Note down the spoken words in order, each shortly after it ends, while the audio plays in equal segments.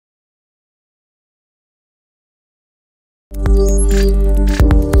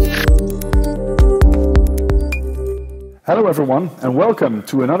Hello everyone, and welcome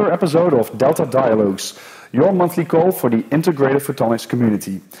to another episode of Delta Dialogues, your monthly call for the integrated photonics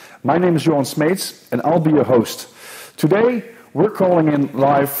community. My name is Johan Smeets, and I'll be your host. Today, we're calling in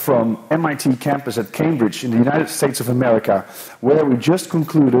live from MIT campus at Cambridge in the United States of America, where we just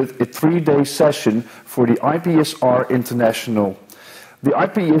concluded a 3-day session for the IPSR-International. The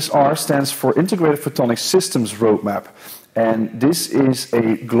IPSR stands for Integrated Photonics Systems Roadmap, and this is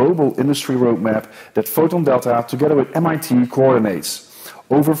a global industry roadmap that PhotonDelta, together with MIT, coordinates.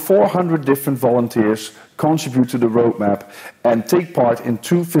 Over 400 different volunteers contribute to the roadmap and take part in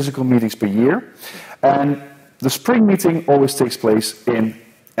 2 physical meetings per year. And the spring meeting always takes place in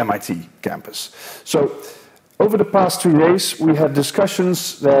MIT campus. So over the past 3 days, we had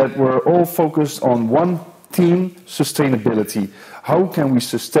discussions that were all focused on one theme: sustainability. How can we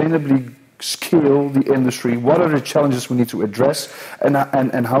sustainably scale the industry? What are the challenges we need to address?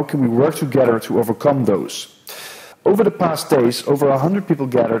 And how can we work together to overcome those? Over the past days, over 100 people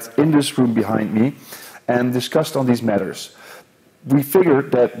gathered in this room behind me and discussed on these matters. We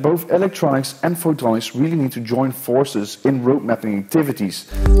figured that both electronics and photonics really need to join forces in road mapping activities.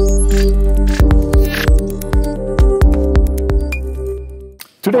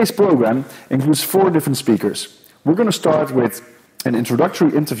 Today's program includes 4 different speakers. We're going to start with an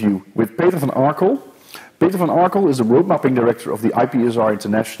introductory interview with Peter van Arkel. Peter van Arkel is the road mapping director of the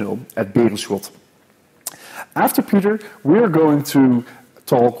IPSR-International at Berenschot. After Peter, we're going to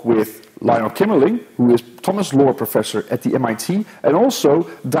talk with Lionel Kimerling, who is Thomas Law Professor at the MIT and also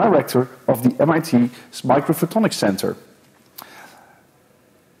Director of the MIT's MicroPhotonics Center.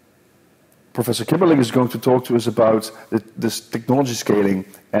 Professor Kimerling is going to talk to us about this technology scaling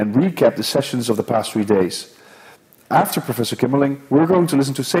and recap the sessions of the past 3 days. After Professor Kimerling, we're going to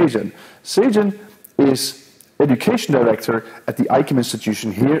listen to Sajan. Sajan is Education Director at the ICAM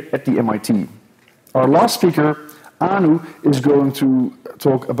Institution here at the MIT. Our last speaker, Anu, is going to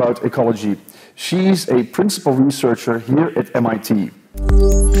talk about ecology. She's a principal researcher here at MIT.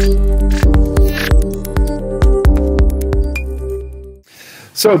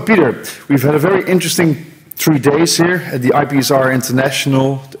 So, Peter, we've had a very interesting 3 days here at the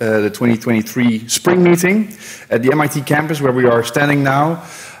IPSR-International, the 2023 spring meeting at the MIT campus where we are standing now.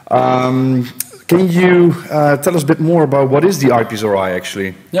 Can you tell us a bit more about what is the IPSR-I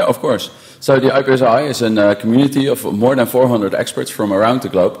actually? Yeah, of course. So the IPSR-I is a community of more than 400 experts from around the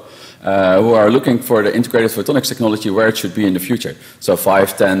globe who are looking for the integrated photonics technology where it should be in the future. So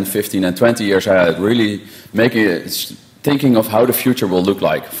 5, 10, 15 and 20 years ahead, really thinking of how the future will look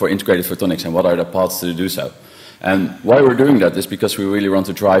like for integrated photonics and what are the paths to do so. And why we're doing that is because we really want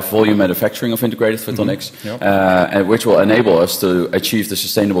to drive volume manufacturing of integrated photonics, and which will enable us to achieve the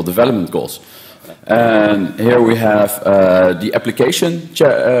sustainable development goals. And here we have the application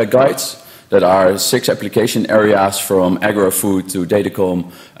guides. That are 6 application areas from agro-food to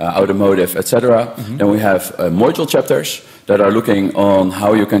datacom, automotive, etc. Then we have module chapters that are looking on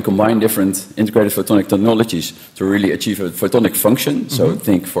how you can combine different integrated photonic technologies to really achieve a photonic function. So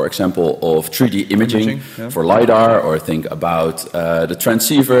think, for example, of 3D imaging for LiDAR, or think about the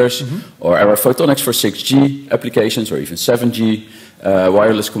transceivers, or our photonics for 6G applications, or even 7G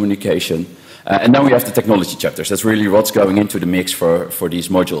wireless communication. And then we have the technology chapters. That's really what's going into the mix for these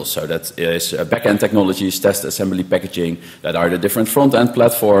modules. So that is back-end technologies, test assembly packaging, that are the different front-end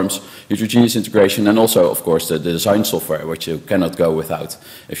platforms, heterogeneous integration, and also, of course, the design software, which you cannot go without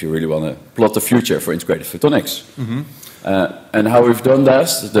if you really want to plot the future for integrated photonics. And how we've done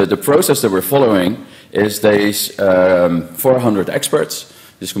this, the process that we're following is these 400 experts.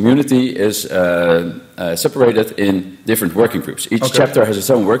 This community is separated in different working groups. Each chapter has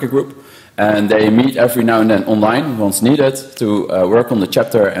its own working group. And they meet every now and then online, once needed, to work on the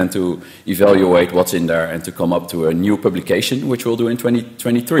chapter and to evaluate what's in there and to come up to a new publication, which we'll do in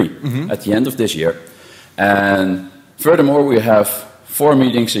 2023, at the end of this year. And furthermore, we have 4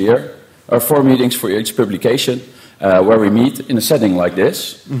 meetings a year, or 4 meetings for each publication, where we meet in a setting like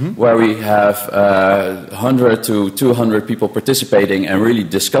this, where we have 100 to 200 people participating and really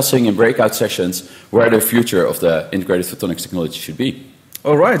discussing in breakout sessions where the future of the integrated photonics technology should be.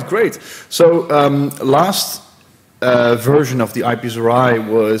 All right, great. So last version of the IPSR-I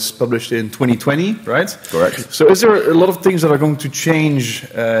was published in 2020, right? Correct. So is there a lot of things that are going to change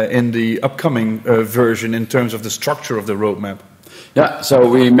in the upcoming version in terms of the structure of the roadmap? Yeah, so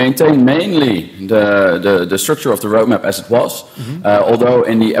we maintain mainly the structure of the roadmap as it was, although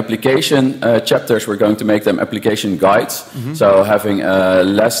in the application chapters we're going to make them application guides, so having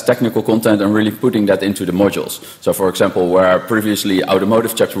less technical content and really putting that into the modules. So for example, where previously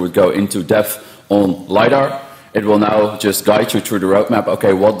automotive chapter would go into depth on LiDAR, it will now just guide you through the roadmap.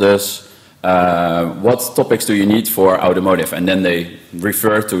 Okay, what does what topics do you need for automotive? And then they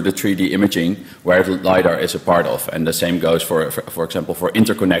refer to the 3D imaging where the LiDAR is a part of. And the same goes for example, for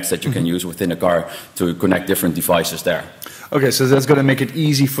interconnects that you can use within a car to connect different devices there. Okay, so that's going to make it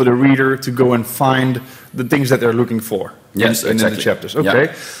easy for the reader to go and find the things that they're looking for. Yes, in exactly. the chapters.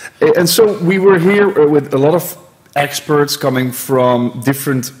 Okay, yeah. And so we were here with a lot of experts coming from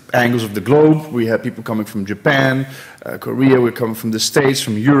different angles of the globe. We had people coming from Japan, Korea, we're coming from the States,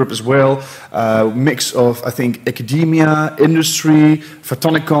 from Europe as well. Mix of, I think, academia, industry,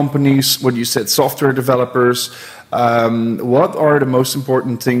 photonic companies, what you said, software developers. What are the most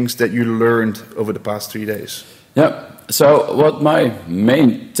important things that you learned over the past 3 days? Yeah. So what my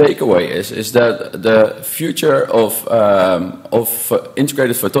main takeaway is that the future of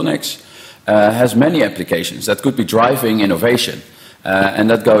integrated photonics has many applications that could be driving innovation. And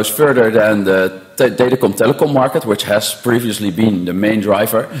that goes further than the datacom telecom market, which has previously been the main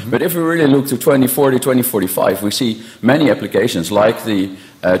driver. But if we really look to 2040, 2045, we see many applications like the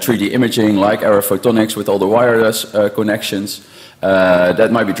 3D imaging, like aerophotonics with all the wireless connections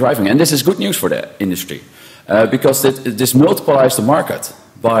that might be driving. And this is good news for the industry. Because this multiplies the market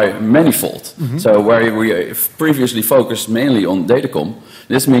by manifold. So where we previously focused mainly on datacom,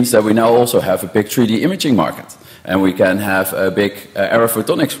 this means that we now also have a big 3D imaging market. And we can have a big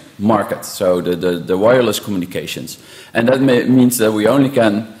aerophotonics market, so the wireless communications. And that means that we only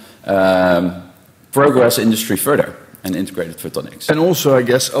can progress industry further and integrated photonics. And also, I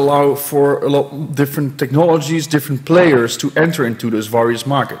guess, allow for a lot of different technologies, different players to enter into those various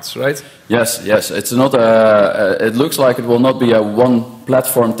markets, right? Yes, yes. It's not it looks like it will not be a one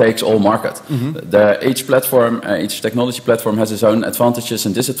platform takes all market. Each platform, each technology platform has its own advantages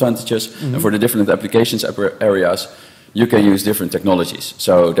and disadvantages. And for the different applications areas, you can use different technologies.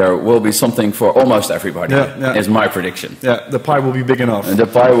 So there will be something for almost everybody, is my prediction. Yeah, the pie will be big enough. And the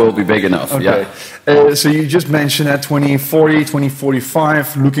pie will be big enough, okay. So you just mentioned that 2040,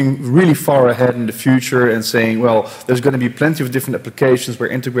 2045, looking really far ahead in the future and saying, well, there's going to be plenty of different applications where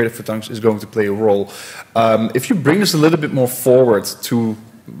integrated photonics is going to play a role. If you bring this a little bit more forward to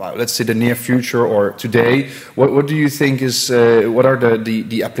let's say the near future or today, what do you think is, what are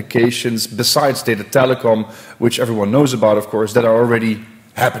the applications besides data telecom, which everyone knows about, of course, that are already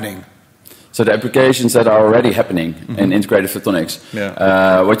happening? So the applications that are already happening in integrated photonics,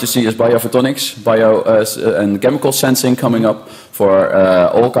 what you see is biophotonics, and chemical sensing coming up for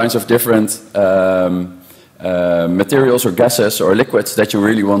all kinds of different materials or gases or liquids that you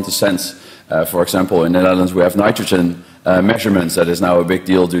really want to sense. For example, in the Netherlands we have nitrogen measurements. That is now a big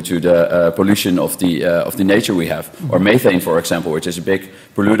deal due to the pollution of the nature we have, or methane, for example, which is a big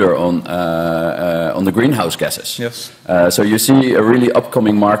polluter on the greenhouse gases. Yes. So you see a really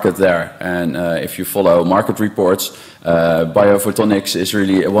upcoming market there, and if you follow market reports, biophotonics is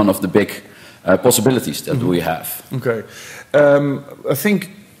really one of the big possibilities that we have. Okay, I think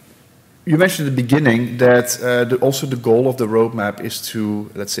you mentioned at the beginning that also the goal of the roadmap is to,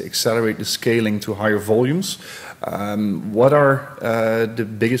 let's say, accelerate the scaling to higher volumes. What are the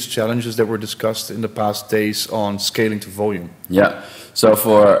biggest challenges that were discussed in the past days on scaling to volume? Yeah, so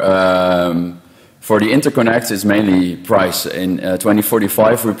for the interconnects, it's mainly price. In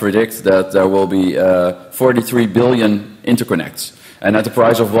 2045, we predict that there will be 43 billion interconnects. And at the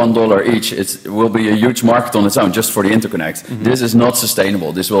price of $1 each, it will be a huge market on its own, just for the interconnects. This is not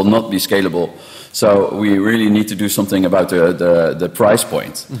sustainable. This will not be scalable. So we really need to do something about the price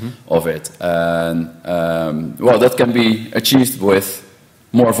point of it. And well, that can be achieved with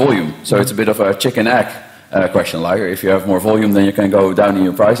more volume. So it's a bit of a chicken-egg question. Like if you have more volume, then you can go down in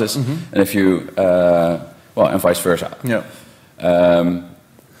your prices. And if you, well, and vice versa. Yeah.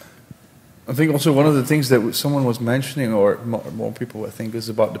 I think also one of the things that someone was mentioning, or more people, I think, is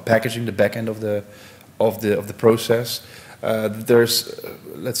about the packaging, the back end of the process. There's,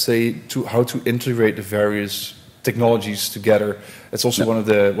 let's say, how to integrate the various technologies together. It's also one of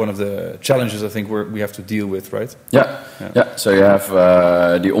the challenges I think we have to deal with, right? Yeah. So you have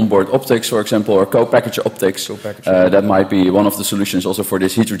the onboard optics, for example, or co-package optics. That might be one of the solutions also for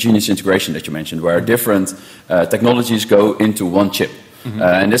this heterogeneous integration that you mentioned, where different technologies go into one chip.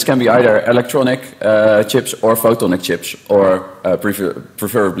 And this can be either electronic chips or photonic chips, or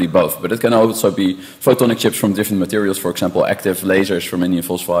preferably both. But it can also be photonic chips from different materials, for example, active lasers from indium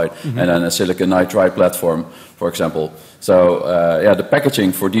phosphide, and then a silicon nitride platform, for example. So yeah, the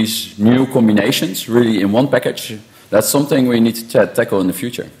packaging for these new combinations, really in one package, that's something we need to tackle in the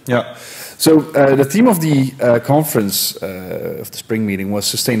future. Yeah. So the theme of the conference, of the spring meeting, was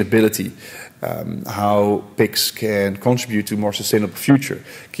sustainability. How PICs can contribute to a more sustainable future.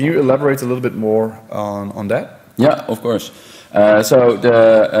 Can you elaborate a little bit more on that? Yeah, of course. So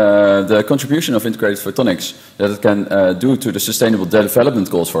the contribution of integrated photonics that it can do to the sustainable development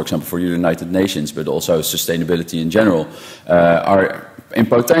goals, for example, for the United Nations, but also sustainability in general, are in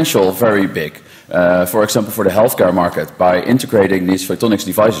potential very big. For example, for the healthcare market, by integrating these photonics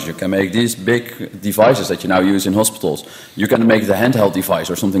devices, you can make these big devices that you now use in hospitals. You can make the handheld device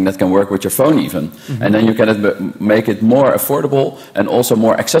or something that can work with your phone even. And then you can make it more affordable and also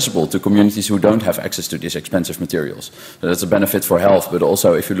more accessible to communities who don't have access to these expensive materials. So that's a benefit for health, but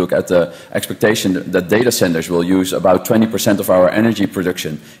also if you look at the expectation that data centers will use about 20% of our energy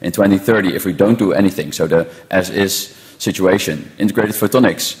production in 2030 if we don't do anything. So the as-is situation. Integrated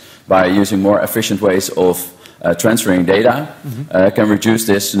photonics, by using more efficient ways of transferring data, can reduce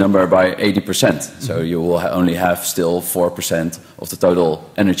this number by 80%. So you will only have still 4% of the total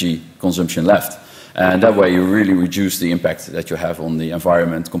energy consumption left. And that way you really reduce the impact that you have on the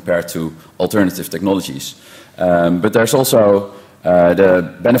environment compared to alternative technologies. But there's also the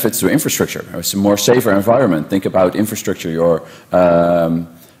benefits to infrastructure. It's a more safer environment. Think about infrastructure, your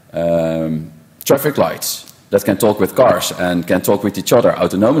traffic lights that can talk with cars and can talk with each other,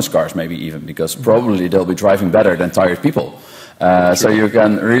 autonomous cars maybe even, because probably they'll be driving better than tired people. So you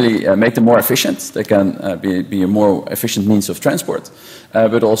can really make them more efficient. They can be a more efficient means of transport,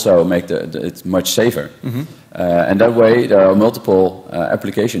 but also make it much safer. And that way there are multiple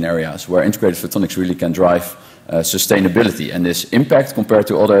application areas where integrated photonics really can drive sustainability. And this impact compared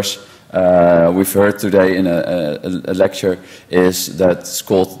to others, we've heard today in a lecture, is that's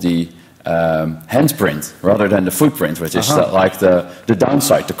called the handprint rather than the footprint, which is like the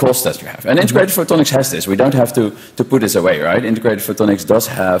downside, the cost that you have. And integrated photonics has this. We don't have to put this away, right? Integrated photonics does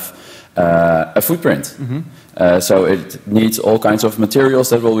have a footprint. So it needs all kinds of materials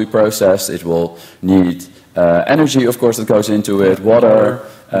that will be processed. It will need energy, of course, that goes into it, water.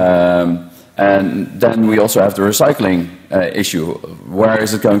 And then we also have the recycling issue. Where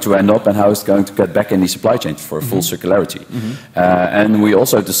is it going to end up and how is it going to get back in the supply chain for full circularity? And we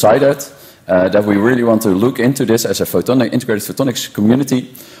also decided that we really want to look into this as a integrated photonics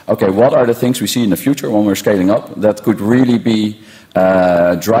community. Okay, what are the things we see in the future when we're scaling up that could really be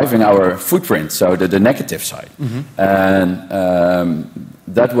driving our footprint, so the negative side? And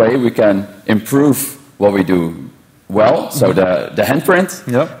that way we can improve what we do well, so the handprint,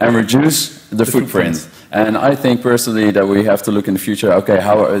 and reduce the footprint. And I think personally that we have to look in the future, okay,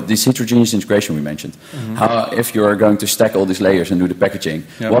 how this heterogeneous integration we mentioned, how if you are going to stack all these layers and do the packaging,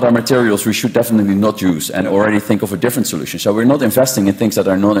 what are materials we should definitely not use and already think of a different solution. So we're not investing in things that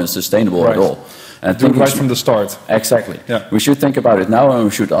are not sustainable at all. And do it right from the start. Exactly. We should think about it now, and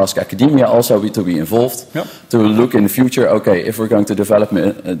we should ask academia also to be involved, to look in the future, okay, if we're going to develop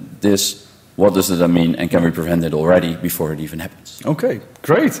this, what does that mean, and can we prevent it already before it even happens? Okay,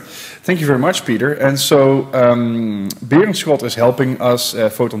 great. Thank you very much, Peter. And so Berenschot is helping us,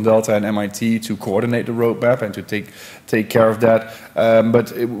 PhotonDelta and MIT, to coordinate the roadmap and to take care of that.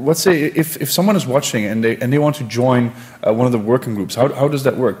 But let's say if someone is watching and they want to join one of the working groups, how does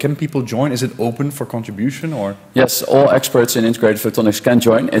that work? Can people join? Is it open for contribution? Or? Yes, all experts in integrated photonics can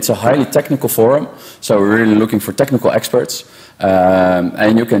join. It's a highly technical forum, so we're really looking for technical experts.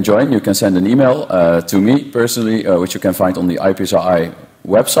 And you can join. You can send an email to me personally, which you can find on the IPSR-I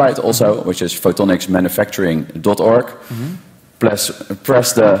website also, which is photonicsmanufacturing.org.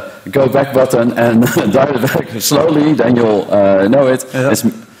 Press the go back button and dial it back slowly, then you'll know it. It's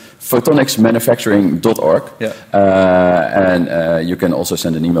photonicsmanufacturing.org. And you can also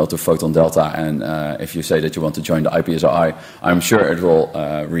send an email to PhotonDelta, and if you say that you want to join the IPSR-I, I'm sure it will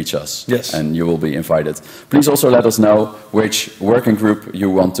reach us, and you will be invited. Please also let us know which working group you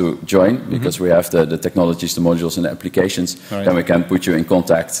want to join, because we have the technologies, the modules and the applications, then we can put you in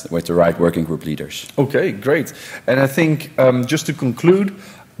contact with the right working group leaders. Okay, great. And I think just to conclude,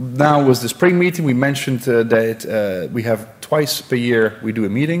 now was the spring meeting. We mentioned that we have twice per year we do a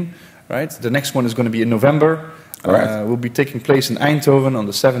meeting, right? The next one is going to be in November. Will be taking place in Eindhoven on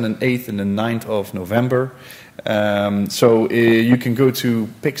the 7th and 8th and the 9th of November. So you can go to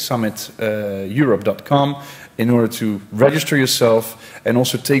PICSummitEurope.com in order to register yourself and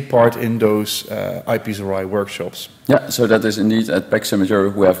also take part in those IPSR-I workshops. Yeah, so that is indeed at PEC Summit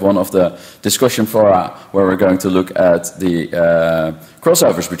Europe. We have one of the discussion fora where we're going to look at the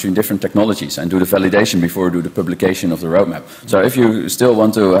crossovers between different technologies and do the validation before we do the publication of the roadmap. So if you still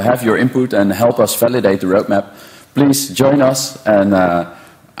want to have your input and help us validate the roadmap, please join us, and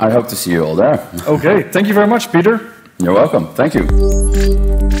I hope to see you all there. Okay, thank you very much, Peter. You're welcome. Thank you.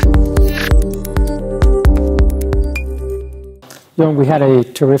 We had a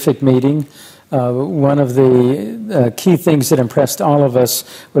terrific meeting. One of the key things that impressed all of us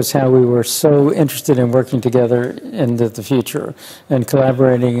was how we were so interested in working together into the future and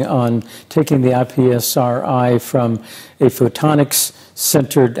collaborating on taking the IPSR-I from a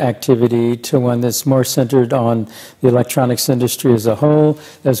photonics-centered activity to one that's more centered on the electronics industry as a whole,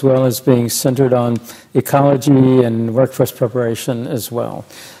 as well as being centered on ecology and workforce preparation as well.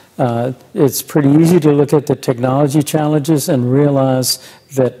 It's pretty easy to look at the technology challenges and realize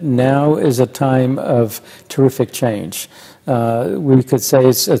that now is a time of terrific change. We could say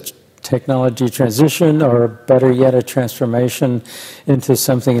it's a technology transition, or better yet, a transformation into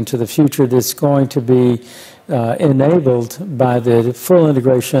something into the future that's going to be enabled by the full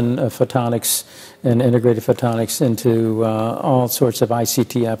integration of photonics and integrated photonics into all sorts of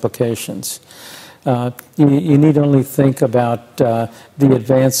ICT applications. You need only think about the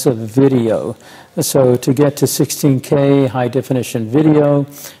advance of video. So to get to 16K high definition video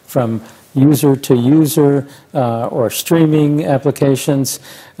from user to user or streaming applications,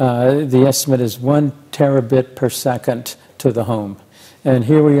 the estimate is 1 terabit per second to the home. And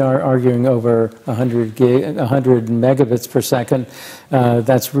here we are arguing over 100 megabits per second.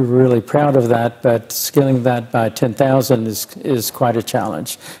 We're really proud of that, but scaling that by 10,000 is quite a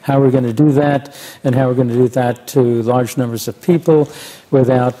challenge. How we're going to do that, and how we're going to do that to large numbers of people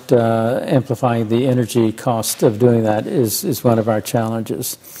without amplifying the energy cost of doing that is one of our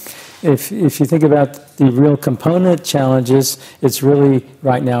challenges. If you think about the real component challenges, it's really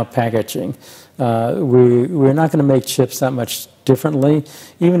right now packaging. We're not going to make chips that much differently.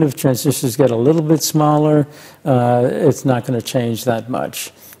 Even if transistors get a little bit smaller, it's not going to change that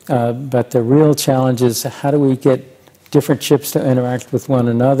much. But the real challenge is how do we get different chips to interact with one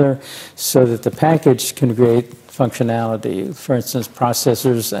another so that the package can create functionality. For instance,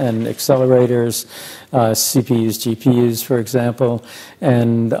 processors and accelerators, CPUs, GPUs, for example,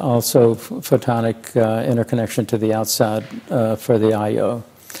 and also photonic interconnection to the outside for the I/O.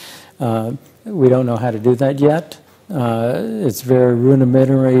 We don't know how to do that yet. It's very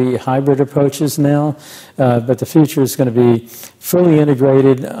rudimentary hybrid approaches now, but the future is going to be fully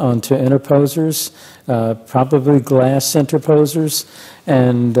integrated onto interposers, probably glass interposers,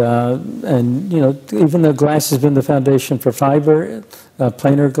 and even though glass has been the foundation for fiber,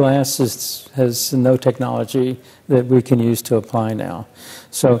 planar glass has no technology that we can use to apply now.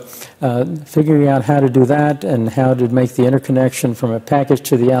 So figuring out how to do that and how to make the interconnection from a package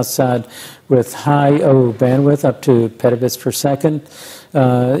to the outside with high bandwidth up to petabits per second,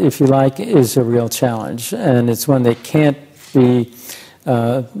 if you like, is a real challenge. And it's one that can't be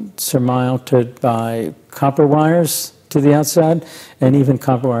surmounted by copper wires to the outside, and even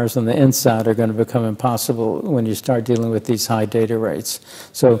copper wires on the inside are going to become impossible when you start dealing with these high data rates.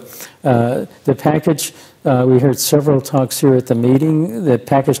 So the package, we heard several talks here at the meeting that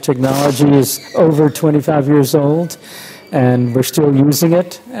package technology is over 25 years old, and we're still using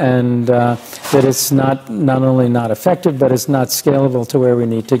it, and that it's not only not effective, but it's not scalable to where we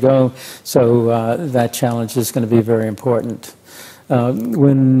need to go. So that challenge is going to be very important.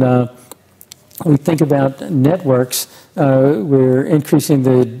 When we think about networks, we're increasing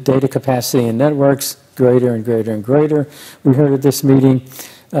the data capacity in networks greater and greater and greater. We heard at this meeting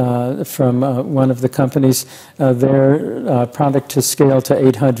from one of the companies, their product to scale to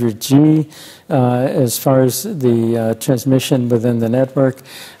 800G as far as the transmission within the network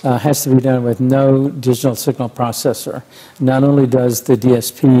has to be done with no digital signal processor. Not only does the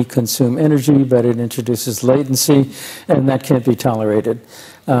DSP consume energy, but it introduces latency, and that can't be tolerated.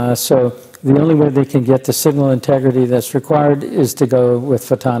 So the only way they can get the signal integrity that's required is to go with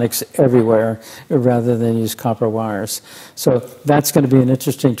photonics everywhere rather than use copper wires. So that's going to be an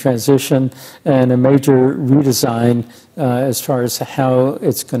interesting transition and a major redesign as far as how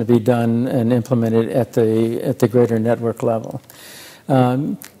it's going to be done and implemented at the greater network level.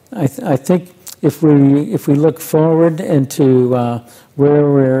 I think if we look forward into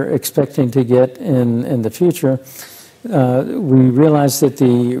where we're expecting to get in the future, we realize that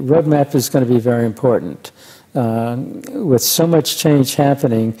the roadmap is going to be very important. With so much change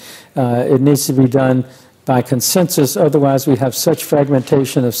happening, it needs to be done by consensus, otherwise we have such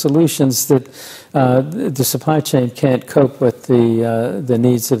fragmentation of solutions that the supply chain can't cope with the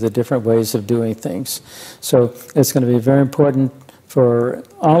needs of the different ways of doing things. So it's going to be very important for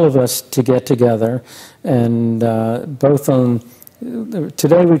all of us to get together, and both on,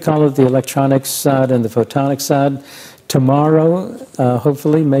 today we call it the electronics side and the photonics side. Tomorrow,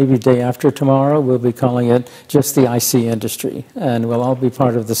 hopefully, maybe day after tomorrow, we'll be calling it just the IC industry, and we'll all be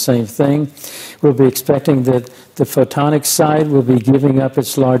part of the same thing. We'll be expecting that the photonics side will be giving up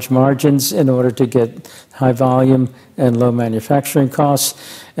its large margins in order to get high volume and low manufacturing costs,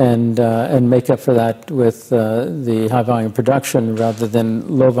 and make up for that with the high volume production rather than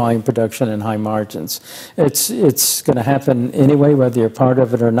low volume production and high margins. It's going to happen anyway, whether you're part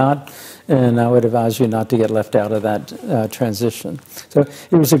of it or not, and I would advise you not to get left out of that transition. So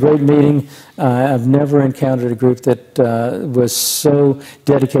it was a great meeting. I've never encountered a group that was so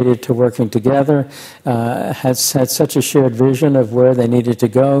dedicated to working together, has had such a shared vision of where they needed to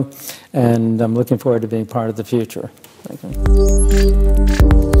go, and I'm looking forward to being part of the future. Thank you.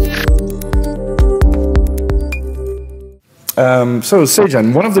 So,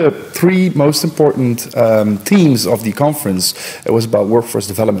 Sajan, one of the three most important themes of the conference was about workforce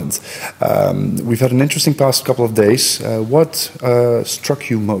development. We've had an interesting past couple of days. What struck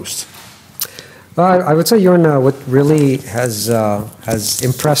you most? I would say, Jorn, what really has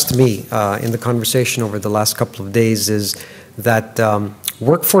impressed me in the conversation over the last couple of days is that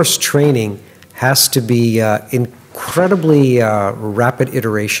workforce training has to be incredibly rapid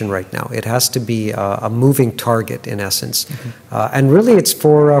iteration right now. It has to be a moving target, in essence. And really it's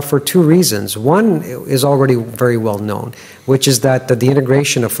for two reasons. One is already very well known, which is that the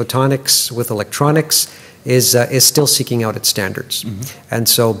integration of photonics with electronics is still seeking out its standards. And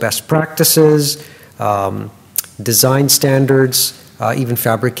so best practices, design standards, even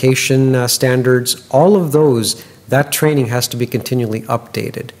fabrication standards, all of those, that training has to be continually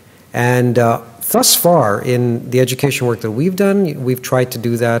updated. And thus far, in the education work that we've done, we've tried to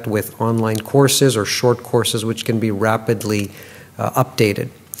do that with online courses or short courses which can be rapidly updated.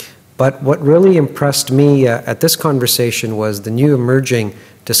 But what really impressed me at this conversation was the new emerging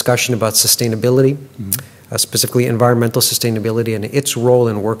discussion about sustainability, specifically environmental sustainability, and its role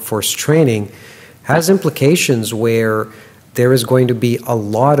in workforce training has implications where there is going to be a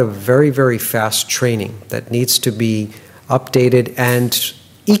lot of very, very fast training that needs to be updated, and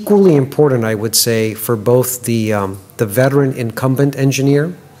equally important, I would say, for both the veteran incumbent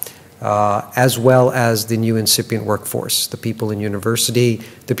engineer as well as the new incipient workforce, the people in university,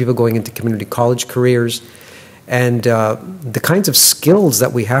 the people going into community college careers, and the kinds of skills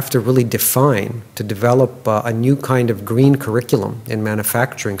that we have to really define to develop a new kind of green curriculum in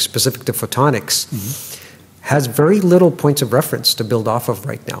manufacturing specific to photonics has very little points of reference to build off of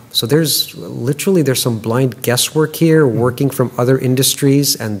right now. So there's some blind guesswork here, working from other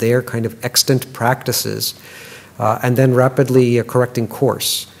industries and their kind of extant practices, and then rapidly correcting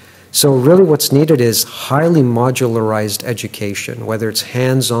course. So really what's needed is highly modularized education, whether it's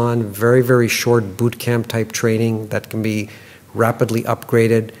hands-on, very, very short boot camp type training that can be rapidly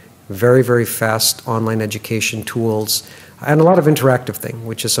upgraded, very, very fast online education tools, and a lot of interactive thing,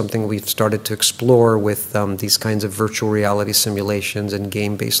 which is something we've started to explore with these kinds of virtual reality simulations and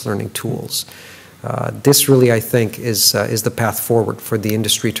game-based learning tools. This really, I think, is the path forward for the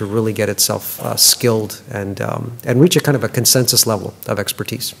industry to really get itself skilled and reach a kind of a consensus level of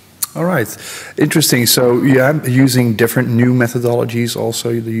expertise. All right, interesting. So yeah, using different new methodologies, also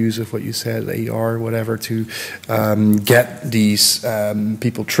the use of what you said, AR, whatever, to get these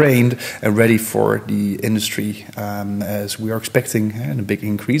people trained and ready for the industry, as we are expecting a big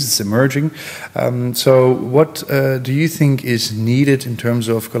increase. It's emerging. So what do you think is needed in terms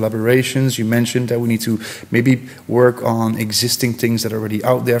of collaborations? You mentioned that we need to maybe work on existing things that are already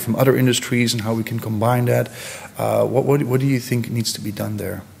out there from other industries and how we can combine that. What do you think needs to be done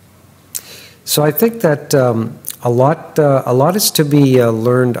there? So I think that a lot is to be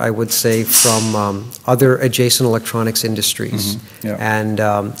learned, I would say, from other adjacent electronics industries, and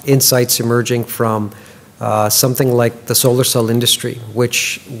insights emerging from something like the solar cell industry,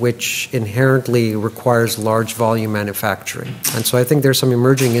 which inherently requires large volume manufacturing. And so I think there's some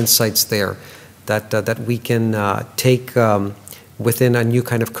emerging insights there that we can take within a new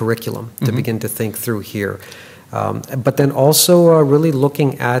kind of curriculum to begin to think through here. But then also really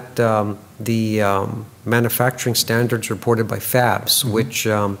looking at the manufacturing standards reported by fabs, which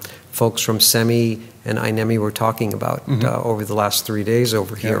folks from SEMI and INEMI were talking about over the last 3 days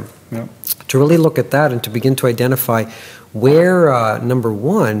over here. To really look at that and to begin to identify where, number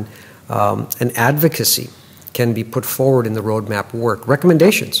one, an advocacy can be put forward in the roadmap work.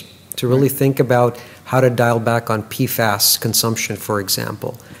 Recommendations to really think about how to dial back on PFAS consumption, for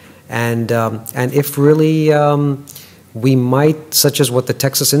example. And if really we might, such as what the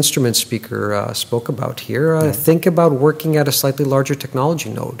Texas Instruments speaker spoke about here, think about working at a slightly larger technology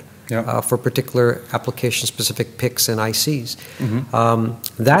node for particular application-specific PICs and ICs.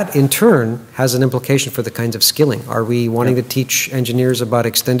 That, in turn, has an implication for the kinds of skilling. Are we wanting to teach engineers about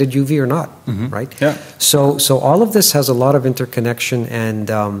extended UV or not, right? So all of this has a lot of interconnection,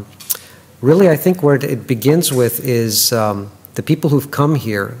 and really I think where it begins with is the people who've come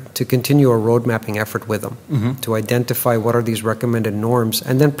here to continue a road mapping effort with them, to identify what are these recommended norms,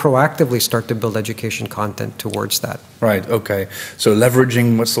 and then proactively start to build education content towards that. Right, okay. So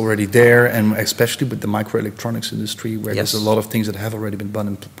leveraging what's already there, and especially with the microelectronics industry, where there's a lot of things that have already been done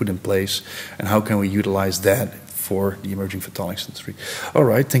and put in place, and how can we utilize that for the emerging photonics industry. All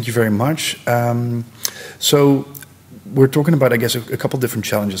right, thank you very much. So we're talking about, I guess, a couple different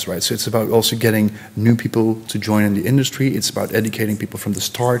challenges, right? So it's about also getting new people to join in the industry. It's about educating people from the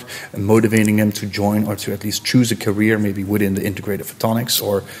start and motivating them to join or to at least choose a career maybe within the integrated photonics,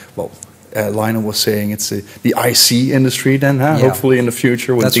 or, well, Lionel was saying it's the IC industry then, huh? Hopefully in the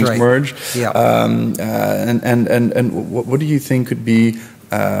future when things merge. Yeah. And what do you think could be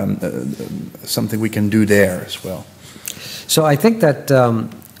something we can do there as well? So I think that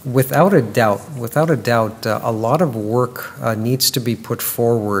without a doubt, a lot of work needs to be put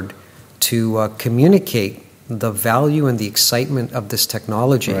forward to communicate the value and the excitement of this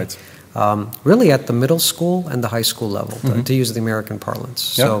technology, really at the middle school and the high school level, to use the American parlance.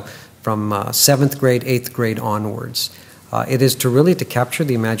 So from 7th grade, 8th grade onwards. It is to really to capture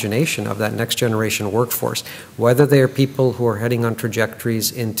the imagination of that next generation workforce, whether they are people who are heading on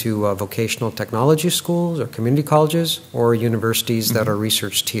trajectories into vocational technology schools or community colleges or universities that are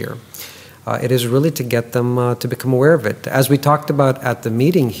research tier. It is really to get them to become aware of it. As we talked about at the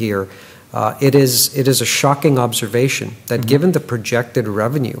meeting here, it is a shocking observation that given the projected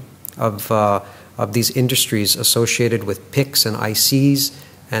revenue of these industries associated with PICs and ICs,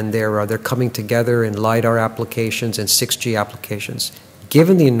 and they're coming together in LiDAR applications and 6G applications.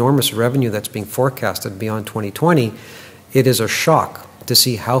 Given the enormous revenue that's being forecasted beyond 2020, it is a shock to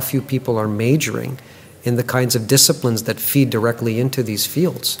see how few people are majoring in the kinds of disciplines that feed directly into these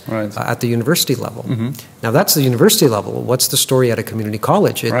fields at the university level. Now that's the university level. What's the story at a community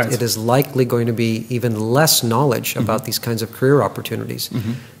college? It is likely going to be even less knowledge about these kinds of career opportunities.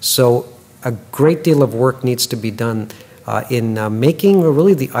 So a great deal of work needs to be done in making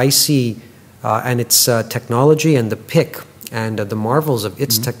really the IC and its technology and the PIC and the marvels of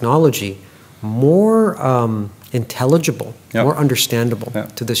its technology more intelligible, more understandable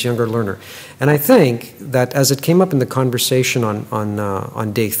to this younger learner. And I think that as it came up in the conversation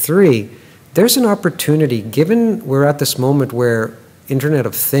on day 3, there's an opportunity, given we're at this moment where Internet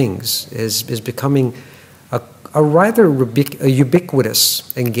of Things is becoming a rather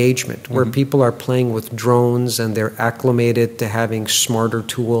ubiquitous engagement where people are playing with drones and they're acclimated to having smarter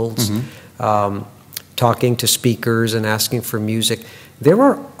tools, talking to speakers and asking for music. There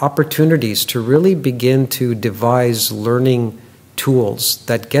are opportunities to really begin to devise learning tools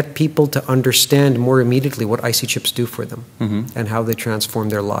that get people to understand more immediately what IC chips do for them and how they transform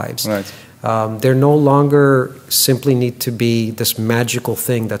their lives. They're no longer simply need to be this magical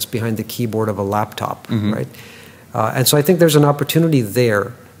thing that's behind the keyboard of a laptop, right? And so I think there's an opportunity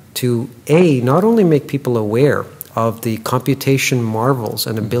there to, not only make people aware of the computation marvels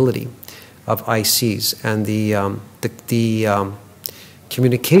and ability of ICs and the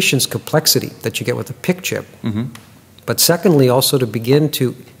communications complexity that you get with a PIC chip, but secondly also to begin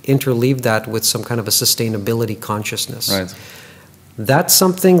to interleave that with some kind of a sustainability consciousness. That's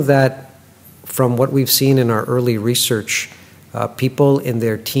something that, from what we've seen in our early research, people in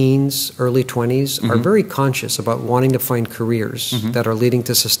their teens, early 20s are very conscious about wanting to find careers that are leading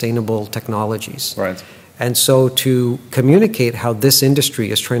to sustainable technologies. And so to communicate how this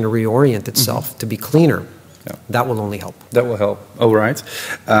industry is trying to reorient itself to be cleaner, that will only help. That will help. All right.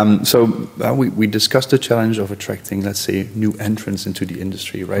 So we discussed the challenge of attracting, let's say, new entrants into the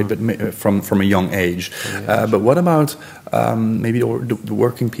industry, right? But from a young age. But what about maybe the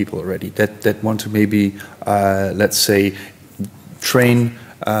working people already that want to maybe, let's say, train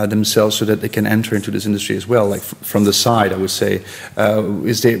themselves so that they can enter into this industry as well, like from the side, I would say.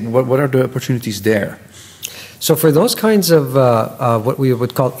 What are the opportunities there? So for those kinds of what we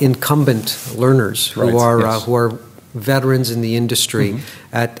would call incumbent learners who are veterans in the industry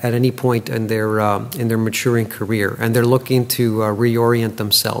at any point in their maturing career, and they're looking to reorient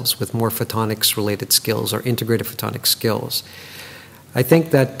themselves with more photonics related skills or integrated photonics skills, I think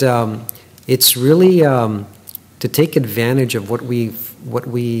that it's really to take advantage of what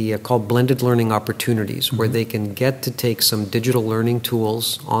we call blended learning opportunities, where they can get to take some digital learning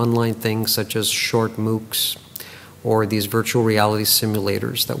tools, online things such as short MOOCs, or these virtual reality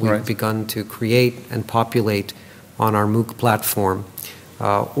simulators that we've begun to create and populate on our MOOC platform,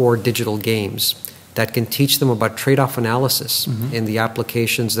 or digital games that can teach them about trade-off analysis in the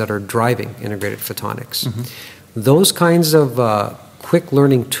applications that are driving integrated photonics. Those kinds of quick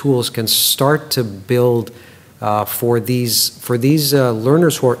learning tools can start to build for these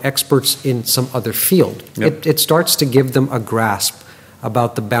learners who are experts in some other field. Yep. It starts to give them a grasp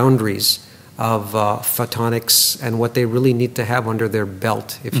about the boundaries of photonics and what they really need to have under their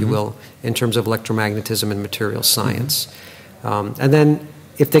belt, if you will, in terms of electromagnetism and material science. And then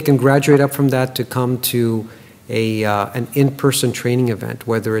if they can graduate up from that to come to an in-person training event,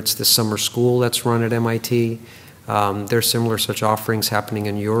 whether it's the summer school that's run at MIT, there's similar such offerings happening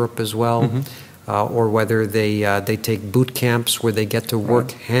in Europe as well, or whether they take boot camps where they get to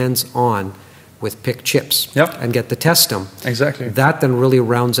work hands-on with PIC chips and get to test them. Exactly. That then really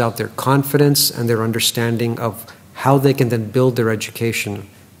rounds out their confidence and their understanding of how they can then build their education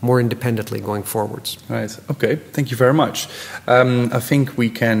more independently going forwards. Right. Okay. Thank you very much. I think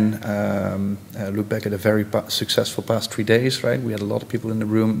we can look back at a very successful past 3 days, right? We had a lot of people in the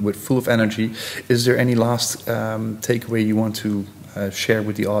room with full of energy. Is there any last takeaway you want to share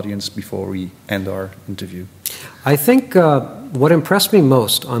with the audience before we end our interview? I think what impressed me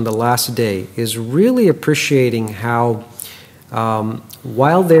most on the last day is really appreciating how,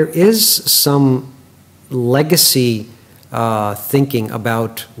 while there is some legacy thinking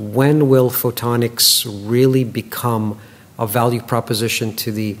about when will photonics really become a value proposition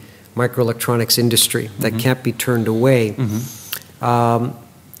to the microelectronics industry that can't be turned away.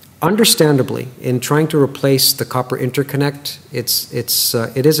 Understandably, in trying to replace the copper interconnect,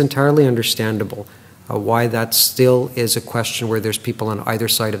 it is entirely understandable why that still is a question where there's people on either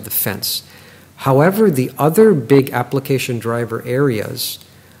side of the fence. However, the other big application driver areas,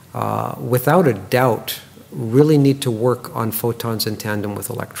 without a doubt, really need to work on photons in tandem with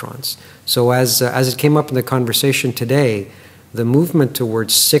electrons. So as it came up in the conversation today, the movement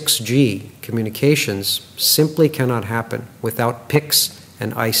towards 6G communications simply cannot happen without PICs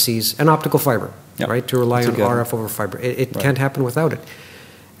and ICs and optical fiber, right? To rely on RF over fiber. It can't happen without it.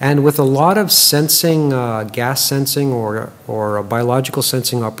 And with a lot of sensing, gas sensing or biological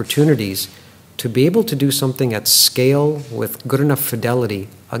sensing opportunities, to be able to do something at scale with good enough fidelity,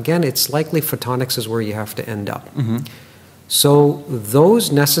 again, it's likely photonics is where you have to end up. So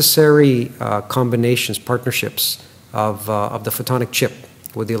those necessary combinations, partnerships of the photonic chip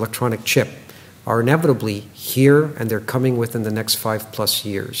with the electronic chip are inevitably here, and they're coming within the next 5+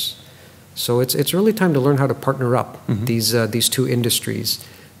 years. So it's really time to learn how to partner up these two industries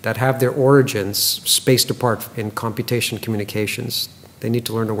that have their origins spaced apart in computation communications. They need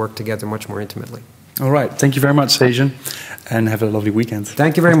to learn to work together much more intimately. All right. Thank you very much, Sajan, and have a lovely weekend.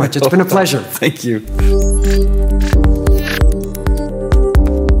 Thank you very much. It's been a pleasure. Thank you.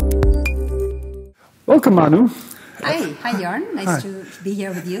 Welcome, Manu. Hi, Jorn. Nice to be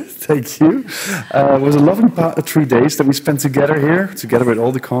here with you. Thank you. It was a lovely 3 days that we spent together here, together with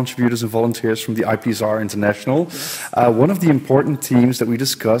all the contributors and volunteers from the IPSR-International. One of the important themes that we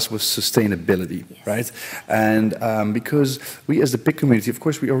discussed was sustainability, right? And because we, as the PIC community, of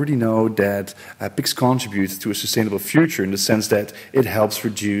course, we already know that PICs contribute to a sustainable future in the sense that it helps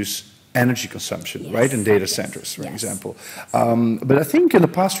reduce energy consumption, right, in data centers, for example. But I think in the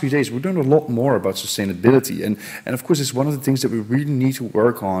past 3 days, we've learned a lot more about sustainability. And of course, it's one of the things that we really need to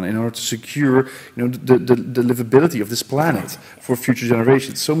work on in order to secure, the livability of this planet for future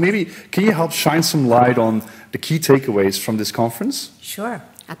generations. So maybe, can you help shine some light on the key takeaways from this conference? Sure.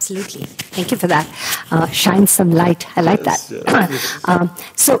 Absolutely. Thank you for that. Shine some light. I like that.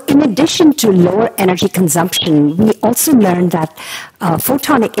 So in addition to lower energy consumption, we also learned that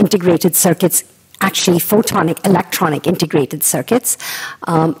photonic integrated circuits, actually photonic electronic integrated circuits,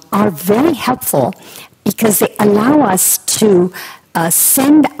 are very helpful because they allow us to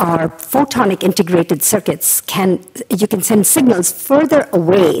send our photonic integrated circuits, you can send signals further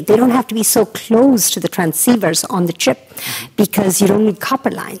away. They don't have to be so close to the transceivers on the chip because you don't need copper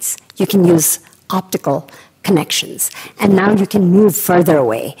lines. You can use optical connections. And now you can move further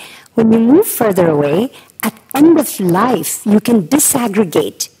away. When you move further away, at end of life, you can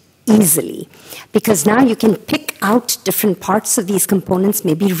disaggregate easily because now you can pick out different parts of these components,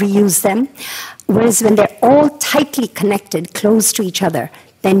 maybe reuse them. Whereas when they're all tightly connected, close to each other,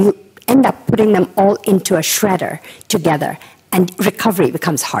 then you end up putting them all into a shredder together, and recovery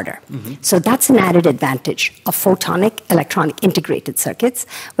becomes harder. So that's an added advantage of photonic electronic integrated circuits,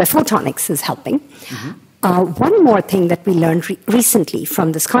 where photonics is helping. One more thing that we learned recently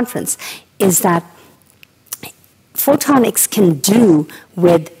from this conference is that photonics can do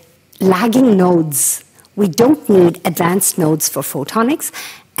with lagging nodes. We don't need advanced nodes for photonics.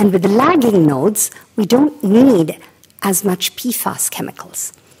 And with the lagging nodes, we don't need as much PFAS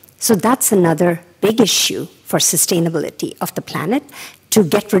chemicals. So that's another big issue for sustainability of the planet, to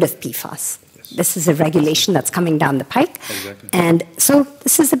get rid of PFAS. This is a regulation that's coming down the pike. Exactly. And so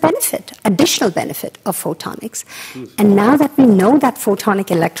this is a benefit, additional benefit of photonics. And now that we know that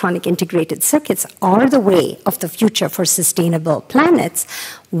photonic electronic integrated circuits are the way of the future for sustainable planets,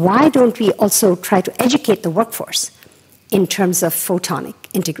 why don't we also try to educate the workforce in terms of photonic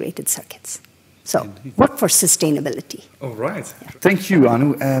integrated circuits? So, workforce sustainability. All right. Yeah. Thank you,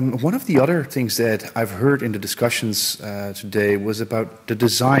 Anu. One of the other things that I've heard in the discussions today was about the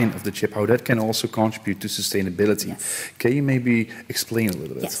design of the chip, how that can also contribute to sustainability. Yes. Can you maybe explain a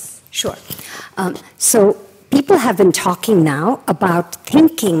little bit? Yes, sure. So people have been talking now about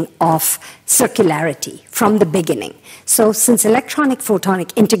thinking of circularity from the beginning. So since electronic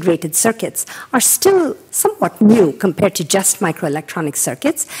photonic integrated circuits are still somewhat new compared to just microelectronic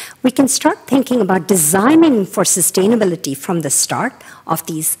circuits, we can start thinking about designing for sustainability from the start of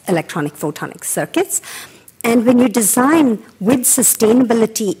these electronic photonic circuits. And when you design with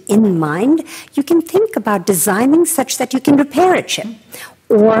sustainability in mind, you can think about designing such that you can repair a chip.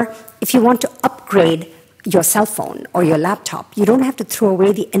 Or if you want to upgrade your cell phone or your laptop, you don't have to throw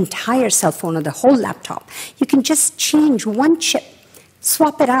away the entire cell phone or the whole laptop. You can just change one chip,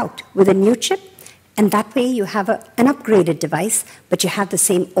 swap it out with a new chip, and that way you have an upgraded device, but you have the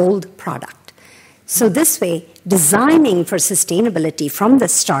same old product. So this way, designing for sustainability from the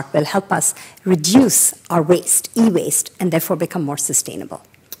start will help us reduce our waste, e-waste, and therefore become more sustainable.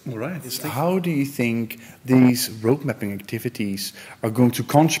 All right. How do you think these road mapping activities are going to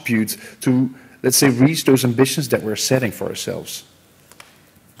contribute to, let's say, reach those ambitions that we're setting for ourselves?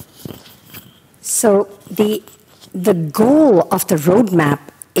 So the goal of the roadmap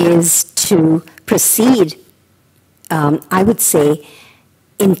is to proceed, I would say,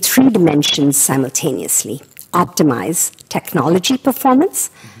 in 3 dimensions simultaneously. Optimize technology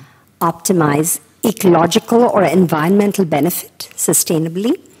performance, optimize ecological or environmental benefit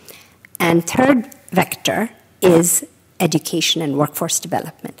sustainably, and third vector is education and workforce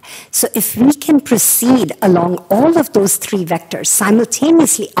development. So if we can proceed along all of those 3 vectors,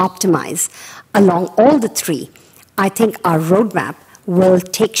 simultaneously optimize along all the 3, I think our roadmap will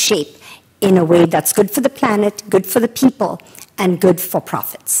take shape in a way that's good for the planet, good for the people, and good for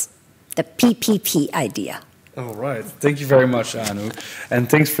profits. The PPP idea. All right. Thank you very much, Anu. And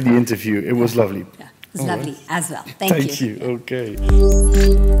thanks for the interview. It was lovely. Yeah, it was lovely as well. Thank you. Thank you. Okay.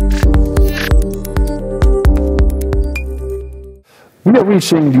 We are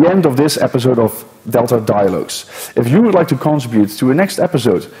reaching the end of this episode of Delta Dialogues. If you would like to contribute to a next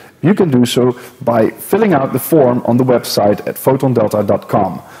episode, you can do so by filling out the form on the website at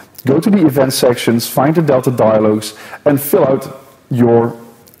PhotonDelta.com. Go to the event sections, find the Delta Dialogues, and fill out your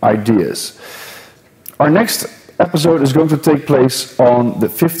ideas. Our next episode is going to take place on the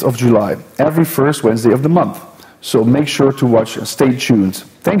 5th of July, every first Wednesday of the month. So make sure to watch and stay tuned.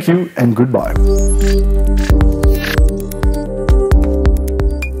 Thank you and goodbye.